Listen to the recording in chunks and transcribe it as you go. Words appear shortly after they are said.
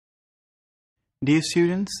Dear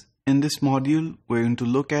students, in this module, we're going to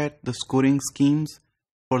look at the scoring schemes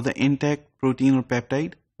for the intact protein or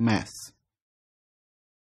peptide mass.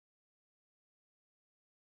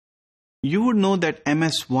 You would know that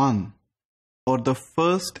MS1, or the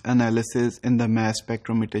first analysis in the mass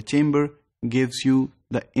spectrometer chamber, gives you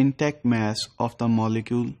the intact mass of the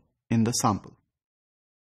molecule in the sample.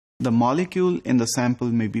 The molecule in the sample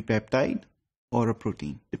may be peptide or a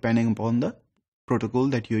protein, depending upon the protocol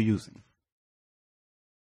that you're using.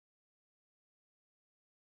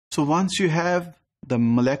 So once you have the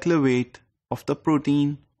molecular weight of the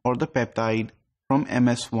protein or the peptide from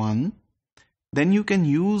MS1, then you can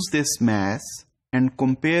use this mass and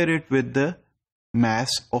compare it with the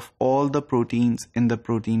mass of all the proteins in the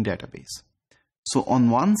protein database. So on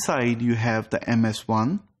one side you have the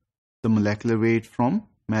MS1, the molecular weight from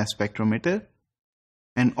mass spectrometer,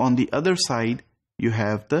 and on the other side you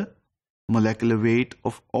have the molecular weight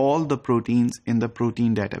of all the proteins in the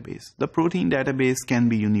protein database. The protein database can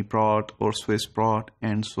be UniProt or SwissProt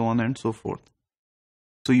and so on and so forth.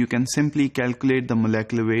 So you can simply calculate the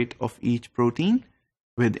molecular weight of each protein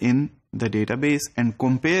within the database and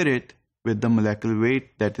compare it with the molecular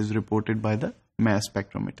weight that is reported by the mass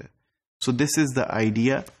spectrometer. So this is the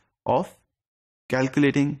idea of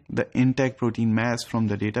calculating the intact protein mass from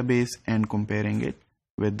the database and comparing it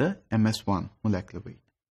with the MS1 molecular weight.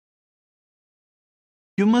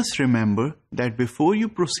 You must remember that before you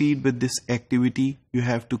proceed with this activity, you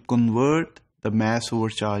have to convert the mass over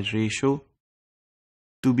charge ratio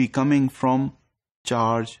to be coming from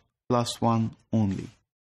charge plus 1 only.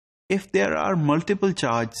 If there are multiple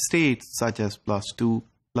charge states such as plus 2,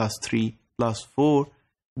 plus 3, plus 4,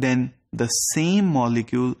 then the same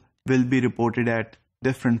molecule will be reported at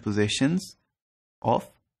different positions of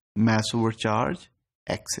mass over charge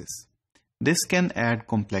axis. This can add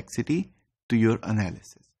complexity to your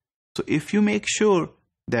analysis. So if you make sure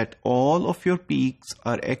that all of your peaks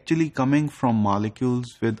are actually coming from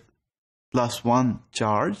molecules with plus 1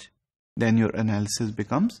 charge, then your analysis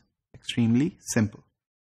becomes extremely simple.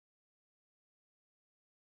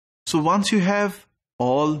 So once you have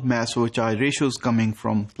all mass over charge ratios coming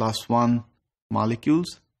from plus 1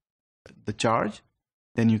 molecules, the charge,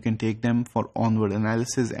 then you can take them for onward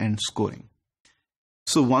analysis and scoring.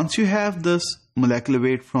 So once you have this molecular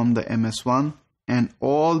weight from the MS1 and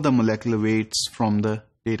all the molecular weights from the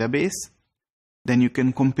database, then you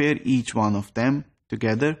can compare each one of them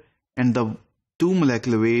together, and the two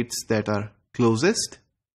molecular weights that are closest,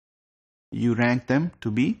 you rank them to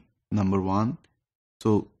be number 1.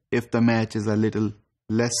 So if the match is a little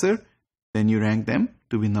lesser, then you rank them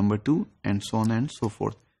to be number 2, and so on and so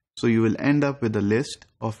forth. So you will end up with a list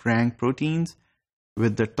of ranked proteins,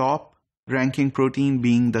 with the top ranking protein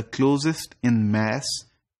being the closest in mass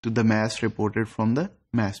to the mass reported from the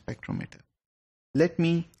mass spectrometer. Let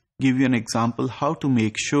me give you an example how to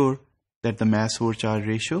make sure that the mass over charge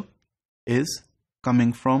ratio is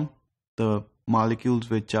coming from the molecules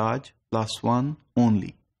with charge plus 1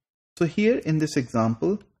 only. So here in this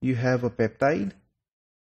example, you have a peptide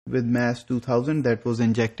with mass 2000 that was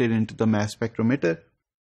injected into the mass spectrometer,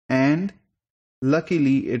 and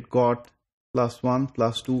luckily it got plus 1,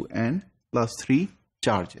 plus 2 and plus 3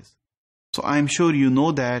 charges. So I'm sure you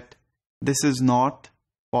know that this is not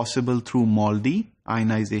possible through MALDI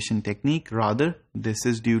ionization technique. Rather, this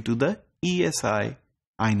is due to the ESI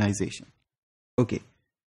ionization. Okay,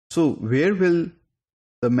 so where will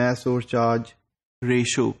the mass over charge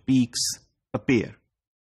ratio peaks appear?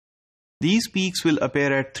 These peaks will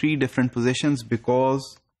appear at 3 different positions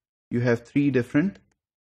because you have 3 different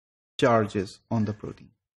charges on the protein.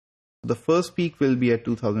 The first peak will be at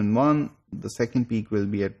 2001, the second peak will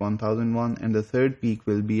be at 1001, and the third peak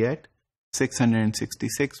will be at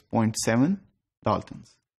 666.7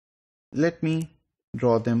 Daltons. Let me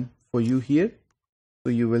draw them for you here. So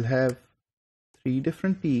you will have 3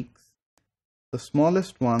 different peaks. The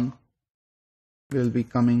smallest one will be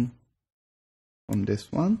coming from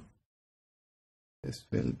this one. This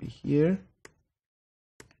will be here,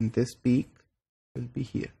 and this peak will be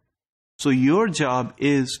here. So your job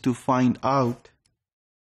is to find out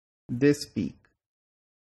this peak.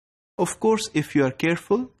 Of course, if you are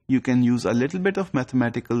careful, you can use a little bit of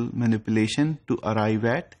mathematical manipulation to arrive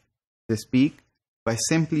at this peak by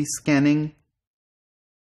simply scanning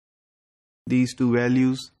these 2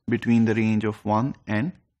 values between the range of 1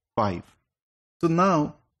 and 5. So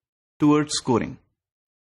now towards scoring.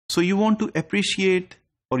 So you want to appreciate,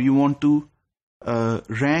 or you want to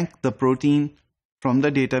rank the protein from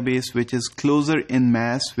the database which is closer in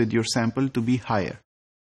mass with your sample to be higher,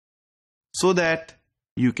 so that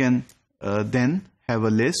you can then have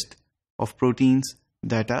a list of proteins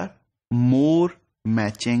that are more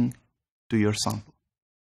matching to your sample.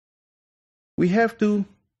 We have to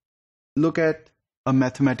look at a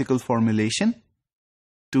mathematical formulation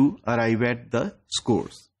to arrive at the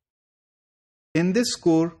scores. In this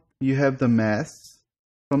score, you have the mass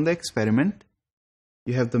from the experiment,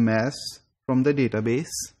 you have the mass from the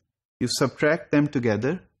database, you subtract them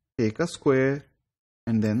together, take a square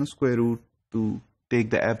and then a square root to take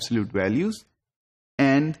the absolute values,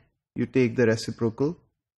 and you take the reciprocal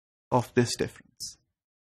of this difference.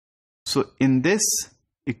 So in this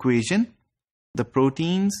equation, the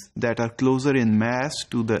proteins that are closer in mass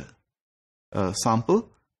to the sample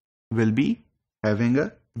will be having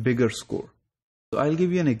a bigger score. So I'll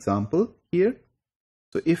give you an example here.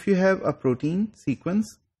 So if you have a protein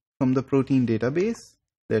sequence from the protein database,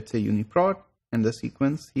 let's say UniProt, and the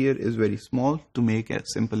sequence here is very small to make a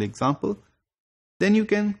simple example, then you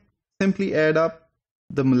can simply add up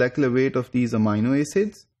the molecular weight of these amino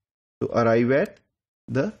acids to arrive at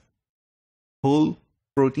the whole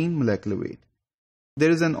protein molecular weight. There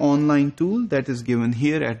is an online tool that is given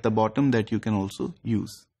here at the bottom that you can also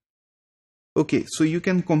use. Okay, so you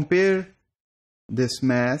can compare this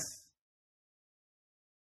mass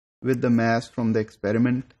with the mass from the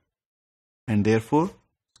experiment and therefore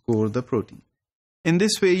score the protein. In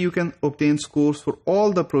this way, you can obtain scores for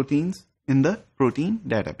all the proteins in the protein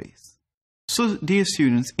database. So, dear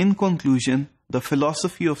students, in conclusion, the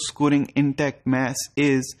philosophy of scoring intact mass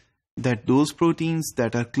is that those proteins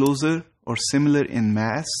that are closer or similar in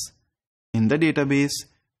mass in the database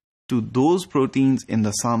to those proteins in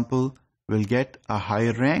the sample will get a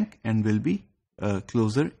higher rank and will be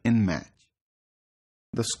closer in match.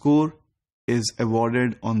 The score is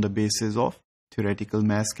awarded on the basis of theoretical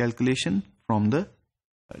mass calculation from the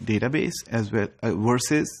database as well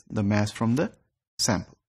versus the mass from the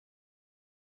sample.